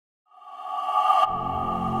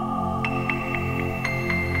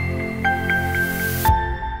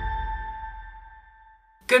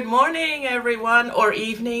Good morning, everyone, or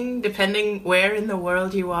evening, depending where in the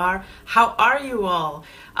world you are. How are you all?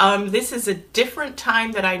 This is a different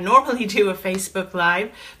time that I normally do a Facebook Live,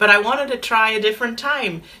 but I wanted to try a different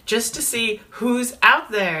time just to see who's out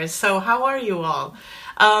there. So how are you all?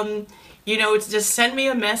 It's just send me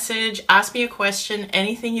a message, ask me a question,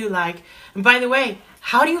 anything you like. And by the way,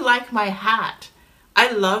 how do you like my hat?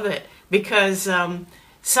 I love it because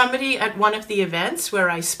somebody at one of the events where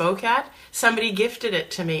I spoke at, somebody gifted it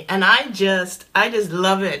to me, and I just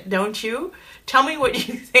love it, don't you? Tell me what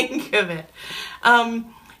you think of it.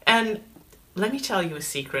 And let me tell you a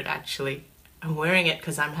secret, actually. I'm wearing it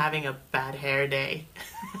because I'm having a bad hair day.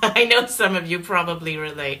 I know some of you probably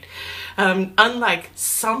relate. Unlike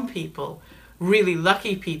some people, really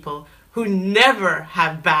lucky people, who never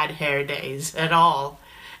have bad hair days at all.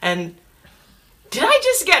 And did I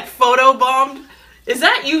just get photobombed? Is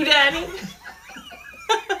that you, Danny?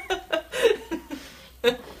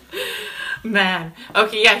 Man.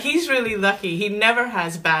 Okay, yeah, he's really lucky. He never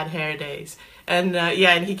has bad hair days. And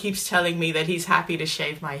and he keeps telling me that he's happy to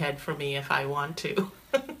shave my head for me if I want to.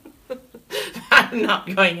 I'm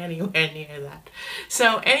not going anywhere near that.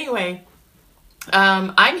 So anyway,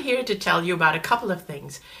 I'm here to tell you about a couple of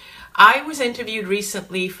things. I was interviewed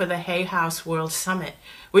recently for the Hay House World Summit,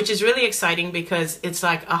 which is really exciting because it's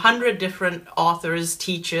like 100 different authors,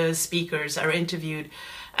 teachers, speakers are interviewed.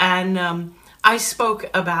 And I spoke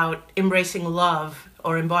about embracing love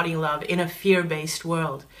or embodying love in a fear-based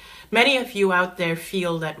world. Many of you out there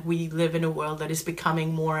feel that we live in a world that is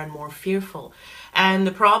becoming more and more fearful. And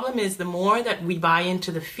the problem is the more that we buy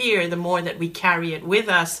into the fear, the more that we carry it with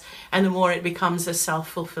us, and the more it becomes a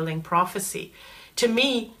self-fulfilling prophecy. To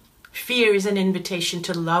me, fear is an invitation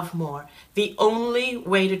to love more. The only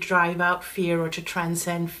way to drive out fear or to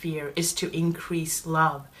transcend fear is to increase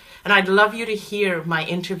love. And I'd love you to hear my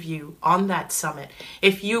interview on that summit.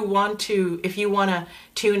 If you want to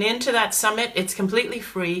tune into that summit, it's completely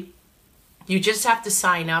free. You just have to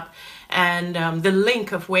sign up, and the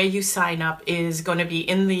link of where you sign up is going to be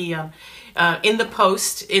in the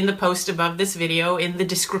post above this video, in the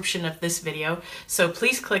description of this video. So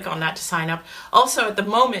please click on that to sign up. Also, at the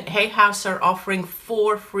moment, Hay House are offering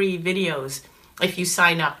 4 free videos if you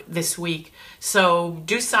sign up this week. So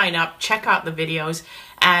do sign up, check out the videos,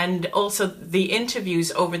 and also the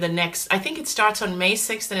interviews over the next, I think it starts on May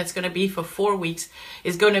 6th and it's going to be for 4 weeks,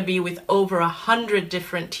 is going to be with over 100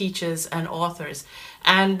 different teachers and authors.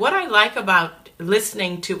 And what I like about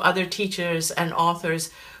listening to other teachers and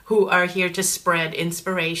authors who are here to spread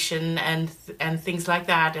inspiration and things like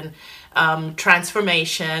that, and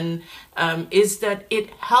transformation, is that it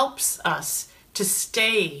helps us to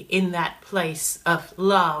stay in that place of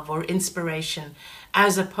love or inspiration,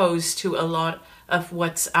 as opposed to a lot of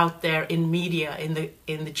what's out there in media, in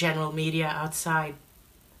the general media outside,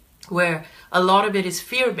 where a lot of it is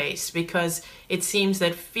fear-based, because it seems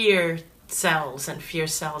that fear sells and fear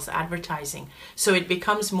sells advertising. So it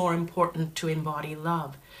becomes more important to embody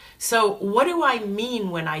love. So what do I mean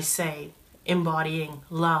when I say embodying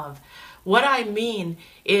love? What I mean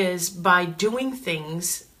is by doing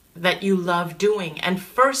things that you love doing. And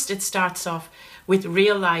first it starts off with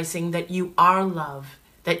realizing that you are love,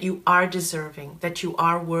 that you are deserving, that you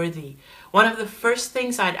are worthy. One of the first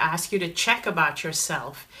things I'd ask you to check about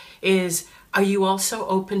yourself is, are you also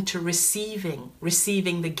open to receiving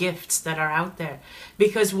the gifts that are out there?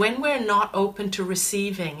 Because when we're not open to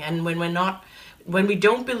receiving, and when we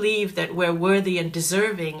don't believe that we're worthy and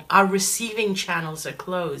deserving, our receiving channels are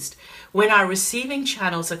closed. When our receiving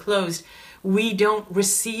channels are closed, we don't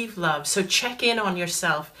receive love. So check in on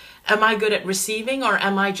yourself. Am I good at receiving, or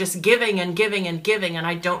am I just giving and giving and giving and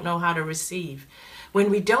I don't know how to receive? When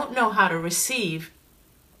we don't know how to receive,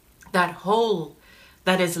 that hole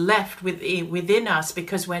that is left within us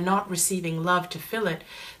because we're not receiving love to fill it,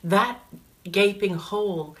 that gaping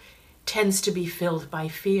hole tends to be filled by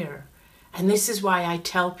fear. And this is why I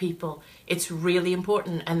tell people it's really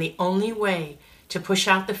important, and the only way to push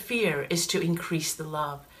out the fear is to increase the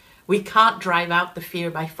love. We can't drive out the fear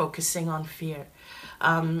by focusing on fear.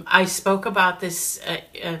 I spoke about this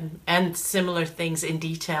and similar things in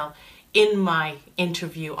detail in my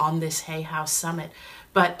interview on this Hay House Summit.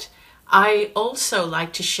 But I also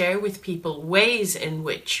like to share with people ways in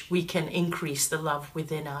which we can increase the love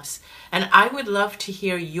within us. And I would love to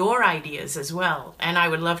hear your ideas as well. And I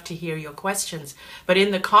would love to hear your questions. But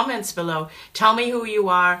in the comments below, tell me who you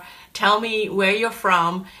are, tell me where you're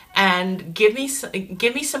from, and give me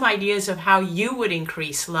some ideas of how you would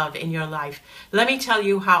increase love in your life. Let me tell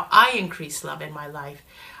you how I increase love in my life.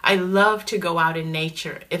 I love to go out in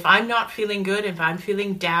nature. If I'm not feeling good, if I'm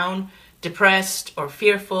feeling down, depressed, or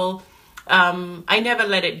fearful, I never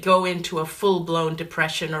let it go into a full-blown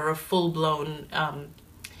depression or a full-blown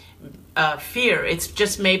fear. It's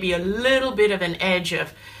just maybe a little bit of an edge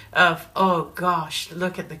of, oh gosh,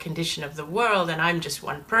 look at the condition of the world and I'm just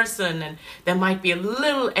one person, and there might be a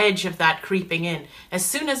little edge of that creeping in. As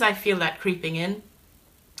soon as I feel that creeping in,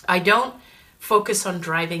 I don't focus on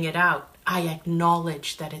driving it out. I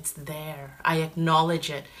acknowledge that it's there. I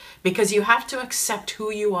acknowledge it, because you have to accept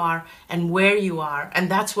who you are and where you are. And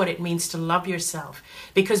that's what it means to love yourself.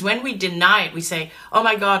 Because when we deny it, we say, oh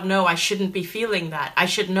my God, no, I shouldn't be feeling that. I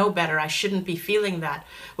should know better. I shouldn't be feeling that.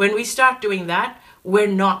 When we start doing that, we're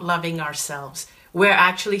not loving ourselves. We're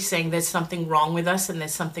actually saying there's something wrong with us and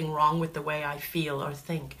there's something wrong with the way I feel or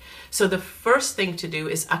think. So the first thing to do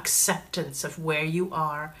is acceptance of where you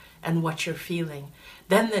are and what you're feeling.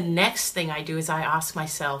 Then the next thing I do is I ask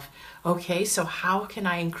myself, okay, so how can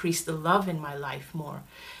I increase the love in my life more?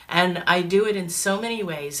 And I do it in so many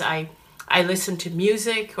ways. I listen to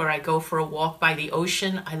music, or I go for a walk by the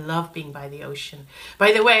ocean. I love being by the ocean.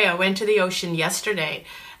 By the way, I went to the ocean yesterday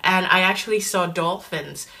and I actually saw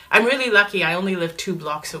dolphins. I'm really lucky. I only live 2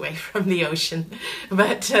 blocks away from the ocean.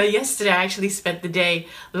 But yesterday I actually spent the day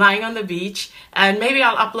lying on the beach, and maybe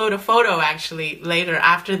I'll upload a photo actually later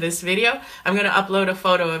after this video. I'm going to upload a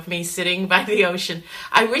photo of me sitting by the ocean.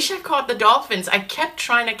 I wish I caught the dolphins. I kept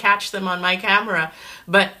trying to catch them on my camera,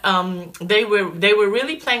 but they were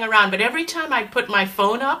really playing around. But every time I put my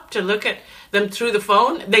phone up to look at them through the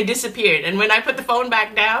phone, they disappeared. And when I put the phone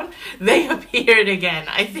back down, they appeared again.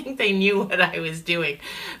 I think they knew what I was doing.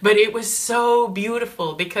 But it was so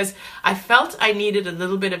beautiful because I felt I needed a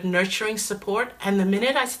little bit of nurturing support. And the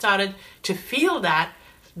minute I started to feel that,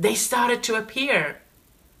 they started to appear.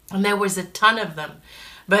 And there was a ton of them.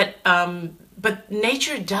 But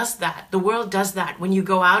nature does that. The world does that. When you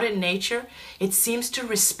go out in nature, it seems to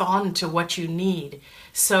respond to what you need.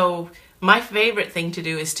 So my favorite thing to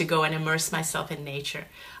do is to go and immerse myself in nature.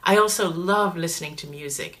 I also love listening to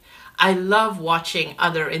music. I love watching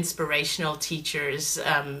other inspirational teachers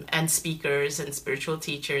and speakers and spiritual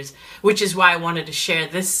teachers, which is why I wanted to share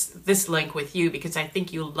this link with you, because I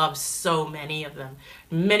think you'll love so many of them.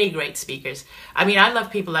 Many great speakers. I mean, I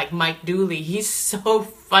love people like Mike Dooley. He's so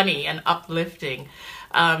funny and uplifting.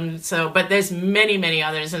 But there's many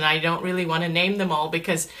others, and I don't really want to name them all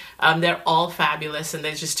because they're all fabulous, and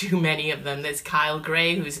there's just too many of them. There's Kyle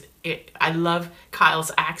Gray, I love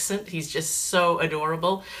Kyle's accent. He's just so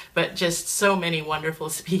adorable, but just so many wonderful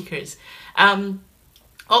speakers.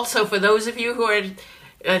 Also, for those of you who are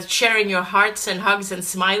sharing your hearts and hugs and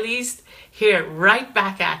smileys, here, right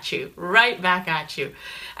back at you.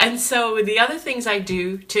 And so the other things I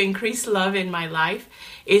do to increase love in my life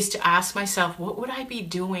is to ask myself, what would I be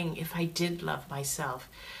doing if I did love myself?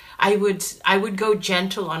 I would go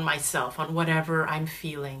gentle on myself, on whatever I'm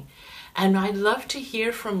feeling. And I'd love to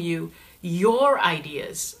hear from you your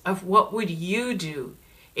ideas of what would you do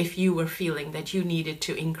if you were feeling that you needed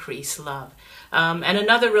to increase love. And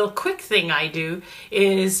another real quick thing I do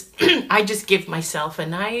is I just give myself a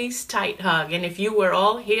nice tight hug. And if you were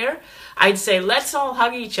all here, I'd say, let's all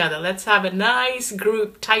hug each other. Let's have a nice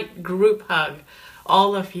tight group hug,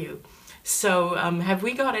 all of you. So have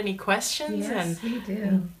we got any questions? Yes, we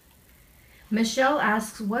do. Michelle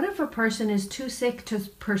asks, what if a person is too sick to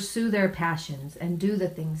pursue their passions and do the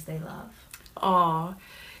things they love? Oh,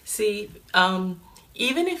 see,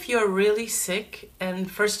 even if you're really sick,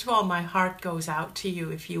 and first of all, my heart goes out to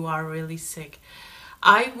you if you are really sick,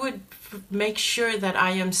 I would make sure that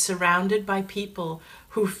I am surrounded by people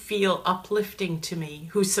who feel uplifting to me,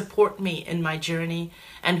 who support me in my journey,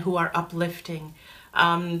 and who are uplifting.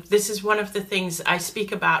 This is one of the things I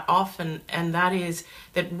speak about often, and that is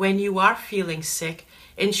that when you are feeling sick,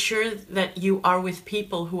 ensure that you are with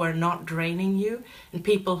people who are not draining you and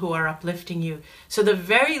people who are uplifting you. So the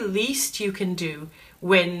very least you can do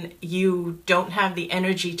when you don't have the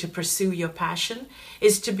energy to pursue your passion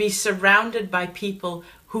is to be surrounded by people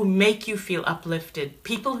who make you feel uplifted,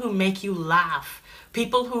 people who make you laugh,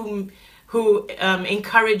 people who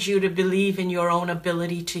encourage you to believe in your own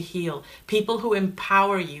ability to heal, people who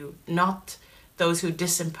empower you, not those who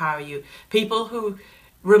disempower you, people who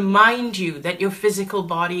remind you that your physical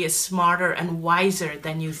body is smarter and wiser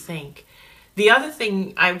than you think. The other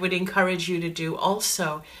thing I would encourage you to do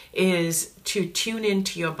also is to tune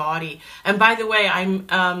into your body. And by the way,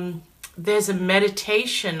 there's a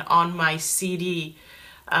meditation on my CD.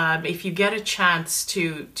 If you get a chance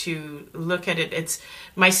to look at it, it's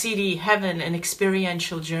my CD, Heaven, an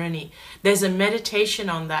Experiential Journey. There's a meditation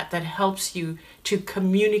on that helps you to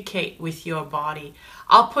communicate with your body.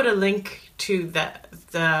 I'll put a link to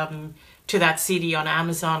to that CD on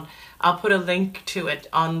Amazon. I'll put a link to it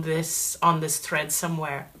on this thread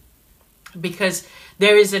somewhere, because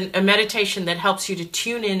there is a meditation that helps you to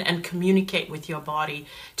tune in and communicate with your body,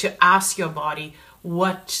 to ask your body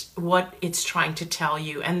what it's trying to tell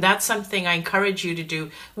you. And that's something I encourage you to do,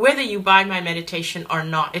 whether you buy my meditation or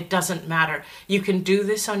not. It doesn't matter. You can do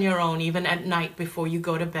this on your own, even at night before you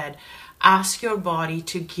go to bed. Ask your body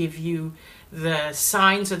to give you the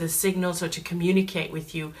signs or the signals, or to communicate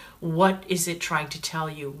with you. What is it trying to tell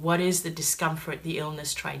you? What is the discomfort, the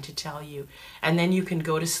illness trying to tell you? And then you can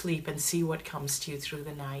go to sleep and see what comes to you through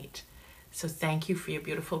the night. So thank you for your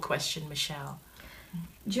beautiful question, Michelle.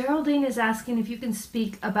 Geraldine is asking if you can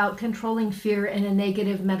speak about controlling fear in a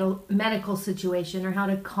negative medical situation, or how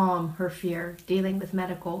to calm her fear dealing with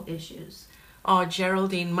medical issues. Oh,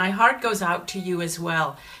 Geraldine, my heart goes out to you as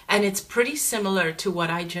well. And it's pretty similar to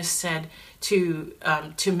what I just said to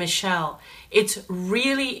Michelle. It's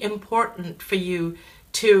really important for you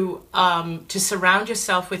to surround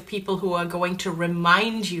yourself with people who are going to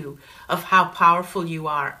remind you of how powerful you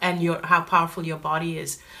are and how powerful your body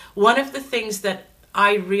is. One of the things that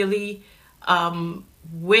I really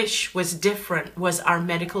wish was different was our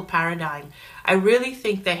medical paradigm. I really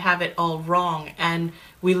think they have it all wrong, and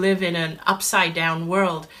we live in an upside down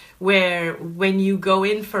world where when you go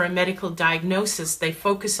in for a medical diagnosis, they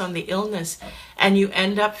focus on the illness, and you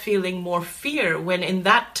end up feeling more fear, when in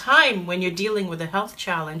that time when you're dealing with a health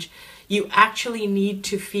challenge, you actually need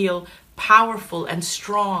to feel powerful and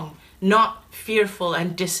strong, not fearful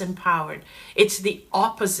and disempowered. It's the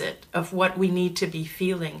opposite of what we need to be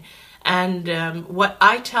feeling. And what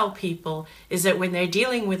I tell people is that when they're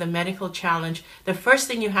dealing with a medical challenge, the first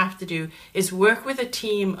thing you have to do is work with a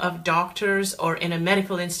team of doctors or in a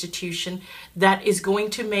medical institution that is going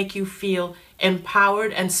to make you feel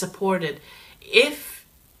empowered and supported. If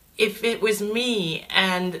it was me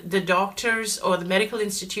and the doctors or the medical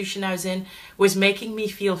institution I was in was making me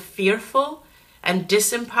feel fearful and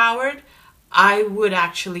disempowered, I would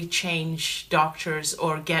actually change doctors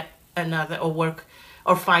or get another, or work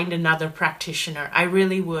or find another practitioner. I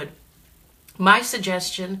really would. My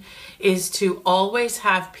suggestion is to always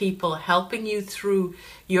have people helping you through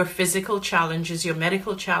your physical challenges, your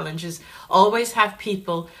medical challenges. Always have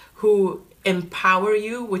people who empower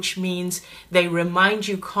you, which means they remind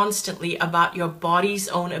you constantly about your body's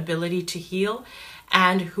own ability to heal,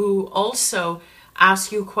 and who also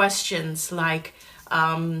ask you questions like,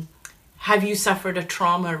 have you suffered a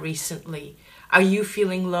trauma recently? Are you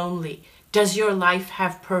feeling lonely? Does your life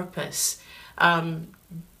have purpose?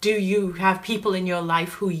 Do you have people in your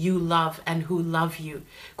life who you love and who love you?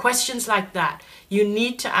 Questions like that. You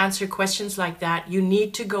need to answer questions like that. You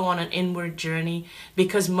need to go on an inward journey,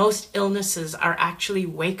 because most illnesses are actually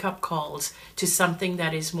wake-up calls to something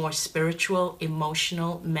that is more spiritual,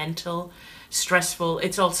 emotional, mental, stressful.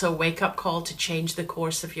 It's also a wake-up call to change the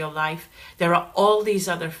course of your life. There are all these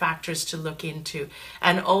other factors to look into.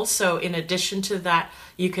 And also, in addition to that,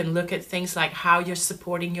 you can look at things like how you're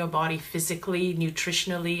supporting your body physically,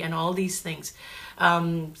 nutritionally, and all these things.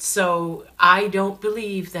 So I don't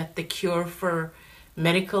believe that the cure for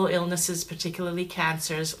medical illnesses, particularly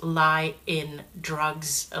cancers, lie in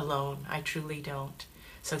drugs alone. I truly don't.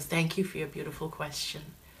 So thank you for your beautiful question.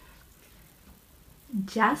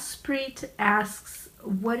 Jaspreet asks,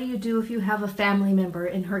 what do you do if you have a family member,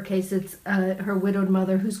 in her case it's her widowed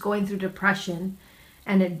mother, who's going through depression,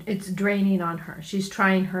 and it's draining on her. She's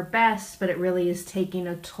trying her best, but it really is taking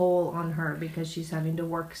a toll on her because she's having to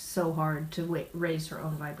work so hard to raise her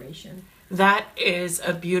own vibration. That is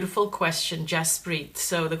a beautiful question, Jaspreet.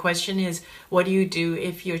 So the question is, what do you do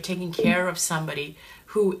if you're taking care of somebody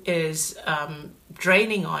who is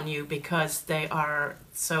draining on you because they are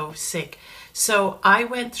so sick? So I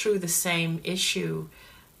went through the same issue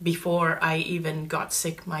before I even got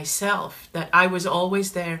sick myself, that I was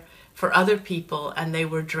always there for other people and they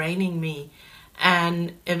were draining me.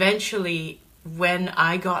 And eventually, when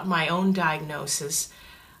I got my own diagnosis,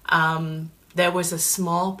 there was a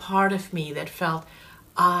small part of me that felt,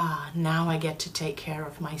 now I get to take care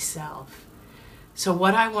of myself. So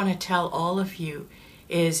what I want to tell all of you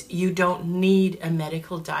is, you don't need a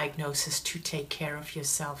medical diagnosis to take care of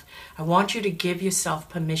yourself. I want you to give yourself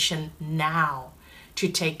permission now to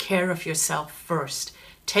take care of yourself first.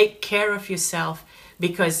 Take care of yourself,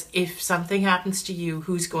 because if something happens to you,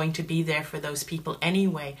 who's going to be there for those people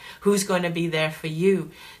anyway? Who's going to be there for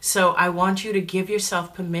you? So I want you to give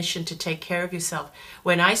yourself permission to take care of yourself.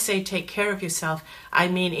 When I say take care of yourself, I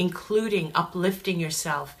mean including uplifting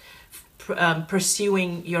yourself,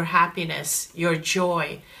 pursuing your happiness, your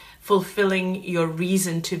joy, fulfilling your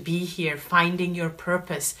reason to be here, finding your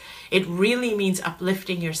purpose. It really means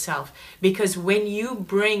uplifting yourself, because when you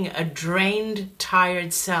bring a drained,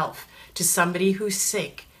 tired self to somebody who's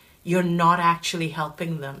sick, you're not actually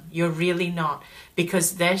helping them. You're really not,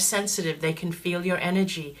 because they're sensitive. They can feel your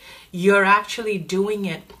energy. You're actually doing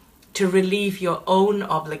it to relieve your own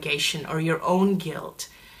obligation or your own guilt.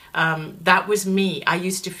 That was me. I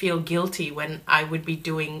used to feel guilty when I would be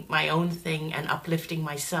doing my own thing and uplifting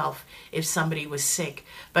myself if somebody was sick.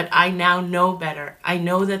 But I now know better. I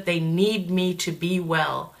know that they need me to be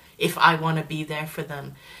well if I want to be there for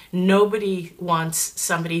them. Nobody wants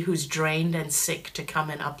somebody who's drained and sick to come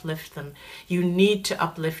and uplift them. You need to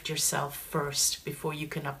uplift yourself first before you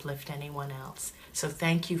can uplift anyone else. So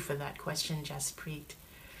thank you for that question, Jaspreet.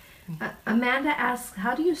 Amanda asks,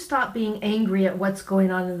 how do you stop being angry at what's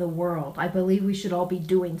going on in the world? I believe we should all be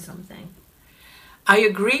doing something. I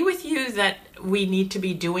agree with you that we need to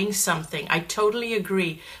be doing something. I totally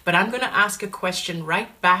agree. But I'm going to ask a question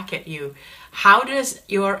right back at you. How does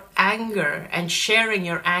your anger and sharing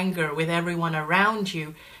your anger with everyone around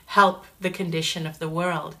you help the condition of the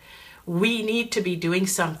world? We need to be doing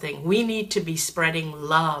something. We need to be spreading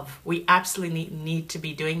love. We absolutely need to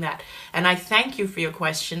be doing that. And I thank you for your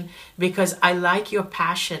question, because I like your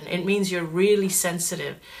passion. It means you're really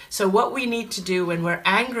sensitive. So what we need to do when we're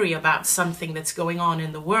angry about something that's going on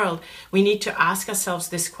in the world, we need to ask ourselves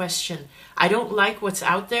this question. I don't like what's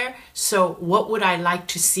out there, so what would I like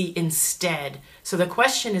to see instead? So the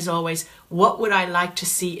question is always, what would I like to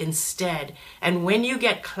see instead? And when you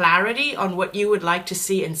get clarity on what you would like to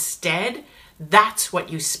see instead, that's what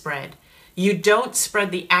you spread. You don't spread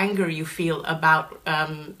the anger you feel about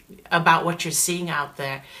what you're seeing out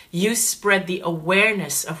there. You spread the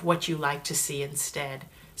awareness of what you like to see instead.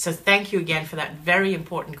 So thank you again for that very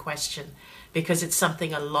important question, because it's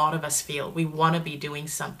something a lot of us feel. We want to be doing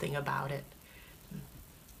something about it.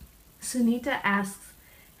 Sunita asks,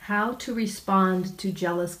 how to respond to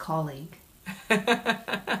jealous colleague?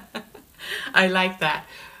 I like that.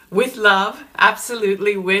 With love,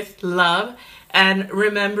 absolutely with love. And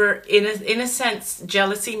remember, in a sense,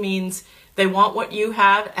 jealousy means they want what you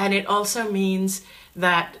have, and it also means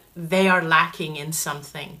that they are lacking in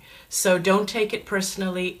something. So don't take it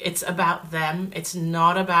personally. It's about them. It's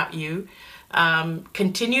not about you.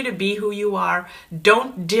 Continue to be who you are.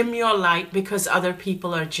 Don't dim your light because other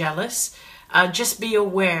people are jealous. Just be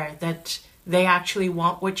aware that they actually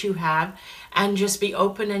want what you have, and just be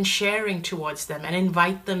open and sharing towards them, and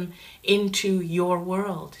invite them into your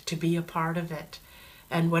world to be a part of it.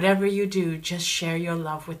 And whatever you do, just share your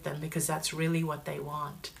love with them, because that's really what they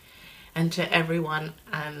want. And to everyone,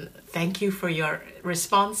 thank you for your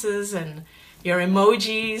responses and your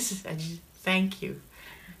emojis. And thank you.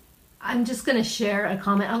 I'm just going to share a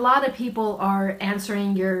comment. A lot of people are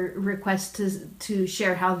answering your request to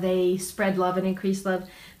share how they spread love and increase love.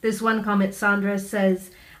 This one comment, Sandra says,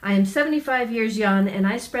 I am 75 years young, and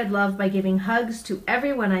I spread love by giving hugs to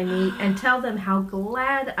everyone I meet and tell them how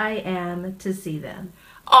glad I am to see them.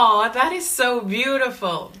 Oh, that is so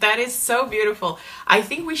beautiful. That is so beautiful. I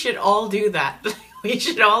think we should all do that. We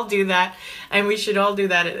should all do that. And we should all do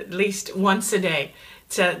that at least once a day,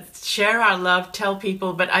 to share our love, tell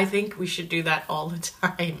people. But I think we should do that all the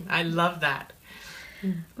time. I love that.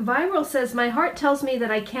 Viral says, my heart tells me that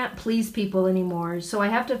I can't please people anymore, so I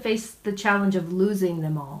have to face the challenge of losing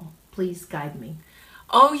them all. Please guide me.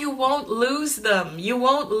 Oh, you won't lose them. You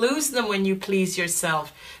won't lose them when you please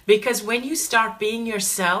yourself. Because when you start being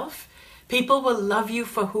yourself, people will love you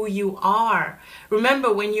for who you are.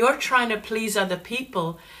 Remember, when you're trying to please other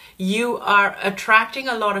people, you are attracting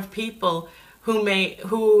a lot of people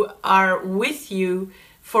who are with you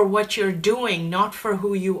for what you're doing, not for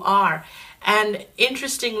who you are. And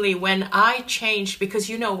interestingly, when I changed, because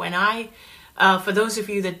when I, for those of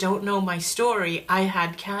you that don't know my story, I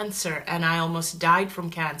had cancer and I almost died from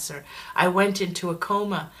cancer. I went into a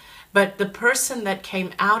coma. But the person that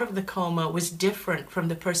came out of the coma was different from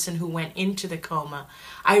the person who went into the coma.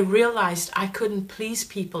 I realized I couldn't please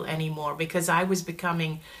people anymore because I was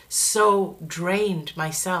becoming so drained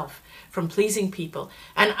myself from pleasing people.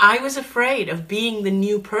 And I was afraid of being the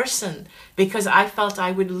new person because I felt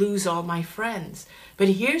I would lose all my friends. But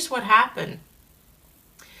here's what happened.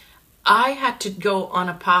 I had to go on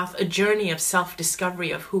a journey of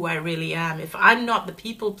self-discovery of who I really am. If I'm not the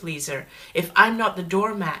people pleaser, if I'm not the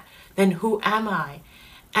doormat, then who am I?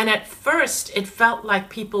 And at first, it felt like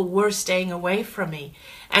people were staying away from me.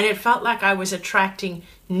 And it felt like I was attracting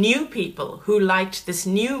new people who liked this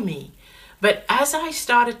new me. But as I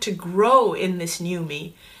started to grow in this new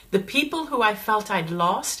me, the people who I felt I'd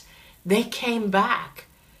lost, they came back.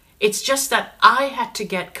 It's just that I had to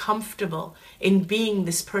get comfortable in being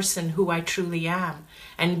this person who I truly am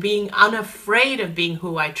and being unafraid of being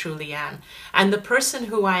who I truly am. And the person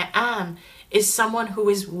who I am is someone who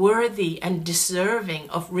is worthy and deserving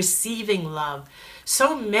of receiving love.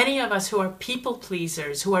 So many of us who are people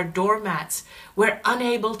pleasers, who are doormats, we're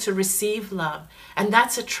unable to receive love. And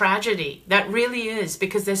that's a tragedy. That really is,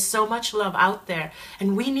 because there's so much love out there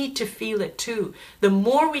and we need to feel it too. The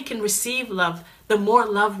more we can receive love, the more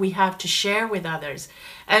love we have to share with others.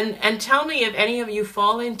 And tell me if any of you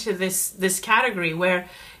fall into this category where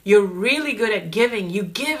you're really good at giving. You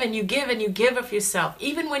give and you give and you give of yourself.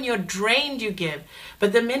 Even when you're drained, you give.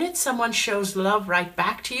 But the minute someone shows love right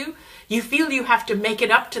back to you, you feel you have to make it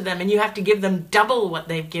up to them and you have to give them double what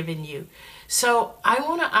they've given you. So I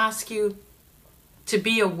want to ask you to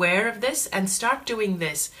be aware of this and start doing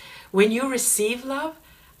this. When you receive love,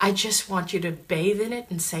 I just want you to bathe in it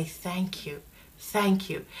and say thank you. Thank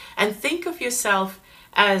you. And think of yourself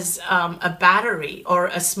as a battery or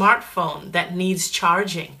a smartphone that needs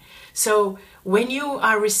charging. So when you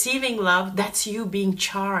are receiving love, that's you being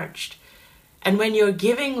charged. And when you're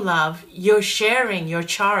giving love, you're sharing your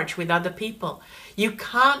charge with other people. You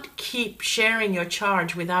can't keep sharing your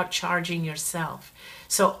charge without charging yourself.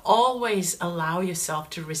 So always allow yourself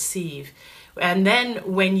to receive. And then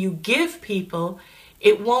when you give people,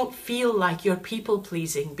 it won't feel like you're people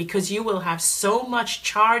pleasing, because you will have so much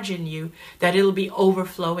charge in you that it'll be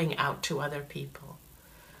overflowing out to other people.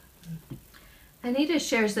 Anita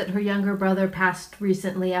shares that her younger brother passed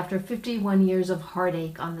recently after 51 years of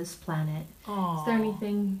heartache on this planet. Aww. Is there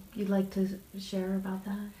anything you'd like to share about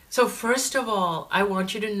that? So first of all, I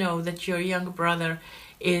want you to know that your younger brother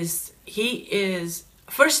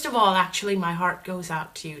first of all, actually, my heart goes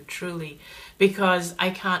out to you, truly, because I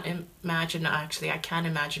can't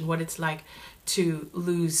imagine what it's like to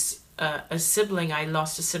lose a sibling. I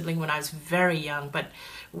lost a sibling when I was very young, but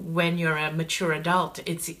when you're a mature adult,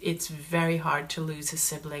 it's very hard to lose a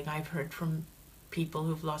sibling. I've heard from people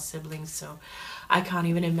who've lost siblings, so I can't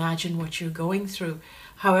even imagine what you're going through.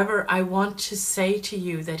 However, I want to say to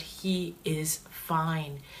you that he is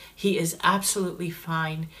fine. He is absolutely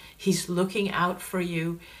fine. He's looking out for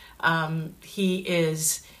you. He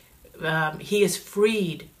is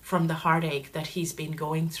freed from the heartache that he's been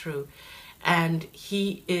going through, and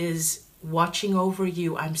he is watching over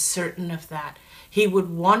you. I'm certain of that. He would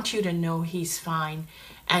want you to know he's fine,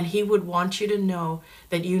 and he would want you to know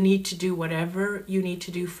that you need to do whatever you need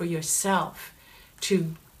to do for yourself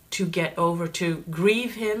to get over, to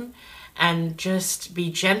grieve him, and just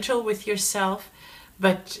be gentle with yourself.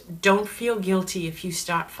 But don't feel guilty if you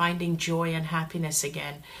start finding joy and happiness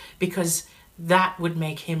again, because that would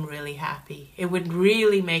make him really happy. It would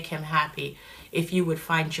really make him happy if you would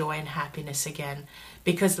find joy and happiness again,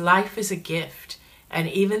 because life is a gift. And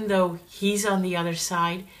even though he's on the other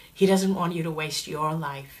side, he doesn't want you to waste your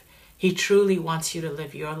life. He truly wants you to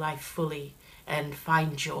live your life fully and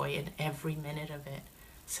find joy in every minute of it.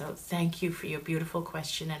 So thank you for your beautiful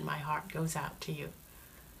question, and my heart goes out to you.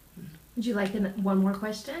 Would you like one more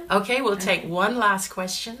question? Okay, we'll take one last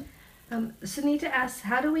question. Sunita asks,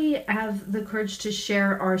 how do we have the courage to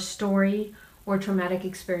share our story or traumatic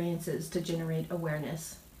experiences to generate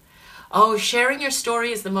awareness? Oh, sharing your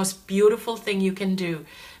story is the most beautiful thing you can do,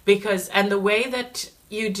 and the way that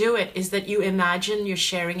you do it is that you imagine you're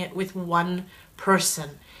sharing it with one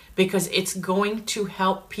person, because it's going to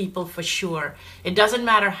help people for sure. It doesn't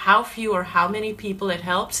matter how few or how many people it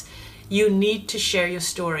helps. You need to share your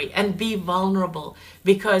story and be vulnerable,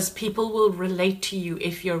 because people will relate to you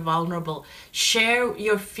if you're vulnerable. Share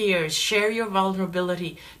your fears, share your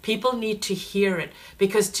vulnerability. People need to hear it,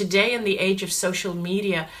 because today, in the age of social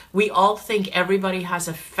media, we all think everybody has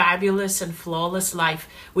a fabulous and flawless life.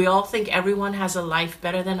 We all think everyone has a life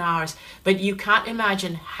better than ours, but you can't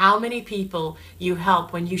imagine how many people you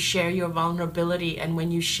help when you share your vulnerability and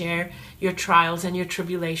when you share your trials and your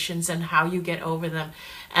tribulations and how you get over them.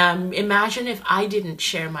 Imagine if I didn't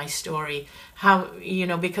share my story,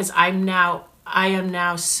 because I am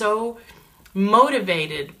now so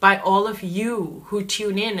motivated by all of you who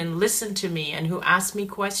tune in and listen to me and who ask me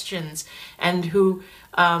questions and who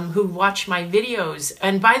watch my videos.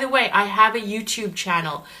 And by the way, I have a YouTube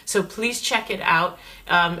channel, so please check it out.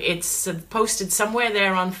 It's posted somewhere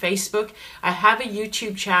there on Facebook. I have a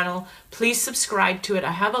YouTube channel. Please subscribe to it.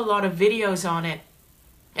 I have a lot of videos on it.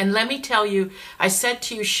 And let me tell you, I said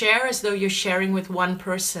to you, share as though you're sharing with one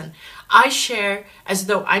person. I share as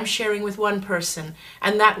though I'm sharing with one person.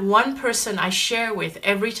 And that one person I share with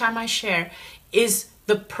every time I share is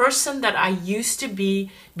the person that I used to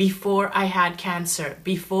be before I had cancer,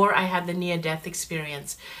 before I had the near-death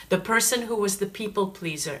experience, the person who was the people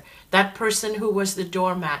pleaser, that person who was the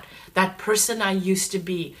doormat, that person I used to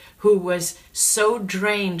be, who was so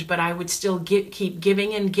drained, but I would still keep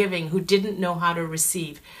giving and giving, who didn't know how to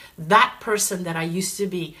receive. That person that I used to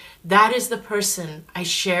be, that is the person I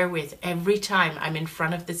share with every time I'm in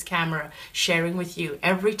front of this camera, sharing with you,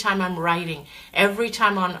 every time I'm writing, every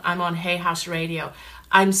time I'm on Hay House Radio.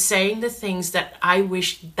 I'm saying the things that I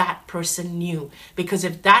wish that person knew, because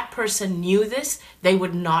if that person knew this, they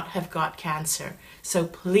would not have got cancer. So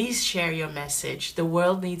please share your message. The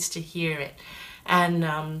world needs to hear it. And,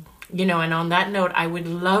 and on that note, I would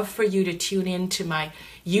love for you to tune in to my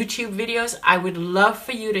YouTube videos. I would love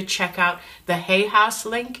for you to check out the Hay House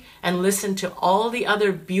link and listen to all the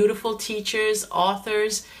other beautiful teachers,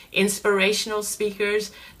 authors, inspirational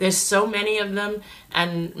speakers. There's so many of them,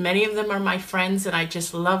 and many of them are my friends, and I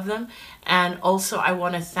just love them. And also, I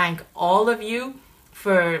want to thank all of you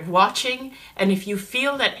for watching. And if you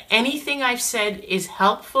feel that anything I've said is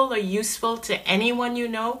helpful or useful to anyone you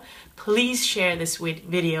know, please share this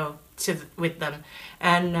video with them.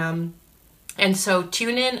 And so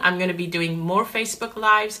tune in. I'm going to be doing more Facebook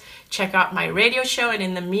Lives. Check out my radio show. And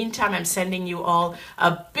in the meantime, I'm sending you all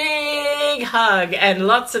a big hug and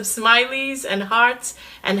lots of smileys and hearts.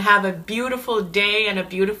 And have a beautiful day and a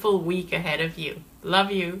beautiful week ahead of you.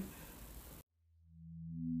 Love you.